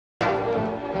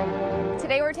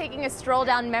Today we're taking a stroll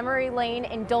down memory lane,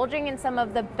 indulging in some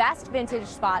of the best vintage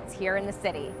spots here in the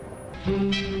city.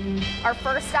 Our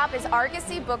first stop is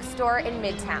Argosy Bookstore in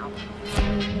Midtown.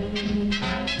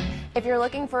 If you're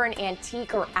looking for an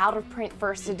antique or out-of-print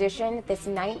first edition, this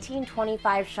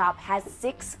 1925 shop has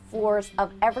 6 floors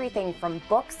of everything from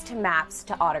books to maps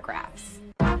to autographs.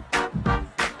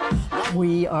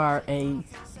 We are a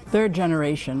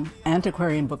third-generation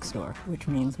antiquarian bookstore, which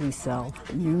means we sell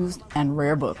used and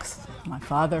rare books. My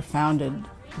father founded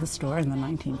the store in the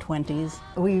 1920s.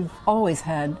 We've always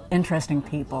had interesting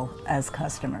people as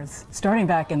customers, starting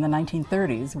back in the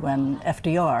 1930s when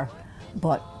FDR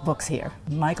bought books here.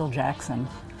 Michael Jackson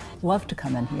loved to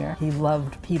come in here. He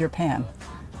loved Peter Pan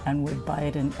and would buy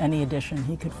it in any edition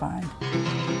he could find.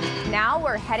 Now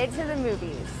we're headed to the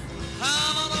movies.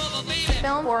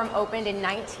 Film Forum opened in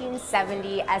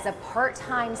 1970 as a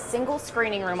part-time single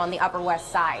screening room on the Upper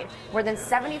West Side. More than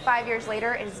 75 years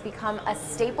later, it has become a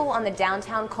staple on the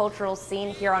downtown cultural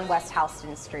scene here on West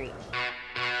Houston Street.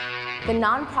 The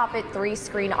nonprofit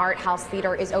 3-screen art house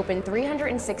theater is open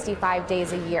 365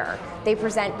 days a year. They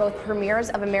present both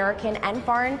premieres of American and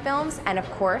foreign films and, of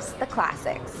course, the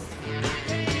classics.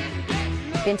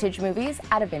 Vintage movies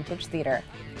at a vintage theater.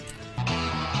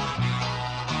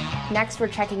 Next, we're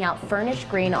checking out Furnish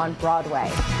Green on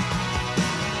Broadway.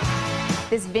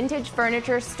 This vintage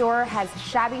furniture store has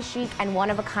shabby chic and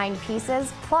one-of-a-kind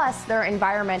pieces, plus they're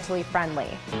environmentally friendly.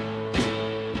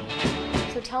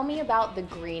 So tell me about the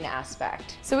green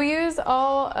aspect. So we use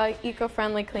all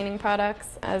eco-friendly cleaning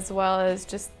products, as well as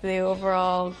just the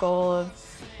overall goal of,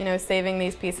 saving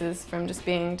these pieces from just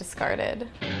being discarded.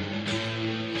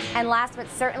 And last but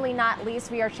certainly not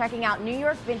least, we are checking out New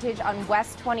York Vintage on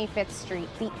West 25th Street,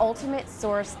 the ultimate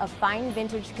source of fine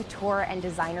vintage couture and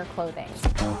designer clothing.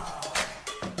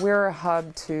 We're a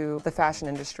hub to the fashion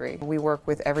industry. We work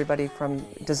with everybody from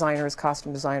designers,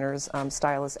 costume designers,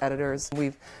 stylists, editors.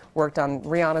 We've worked on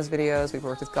Rihanna's videos, we've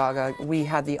worked with Gaga. We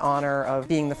had the honor of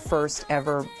being the first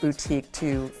ever boutique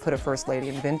to put a first lady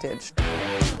in vintage.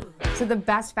 So the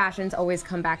best fashions always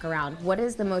come back around. What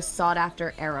is the most sought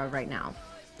after era right now?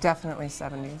 Definitely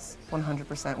 70s,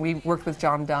 100%. We worked with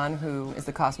John Dunn, who is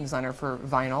the costume designer for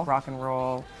vinyl, rock and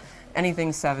roll.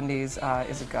 Anything 70s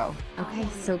is a go. Okay,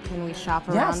 so can we shop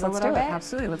around yes, a little bit? Yes,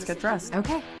 let's do it. Absolutely, let's get dressed.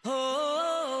 Okay.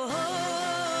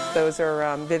 Those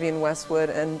are Vivienne Westwood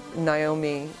and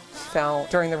Naomi Fell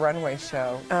during the runway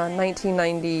show.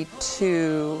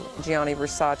 1992, Gianni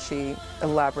Versace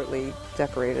elaborately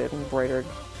decorated and embroidered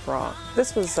bra.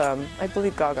 This was, I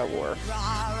believe, Gaga wore.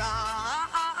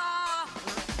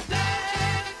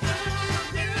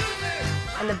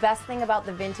 And the best thing about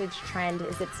the vintage trend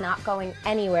is it's not going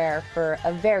anywhere for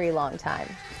a very long time.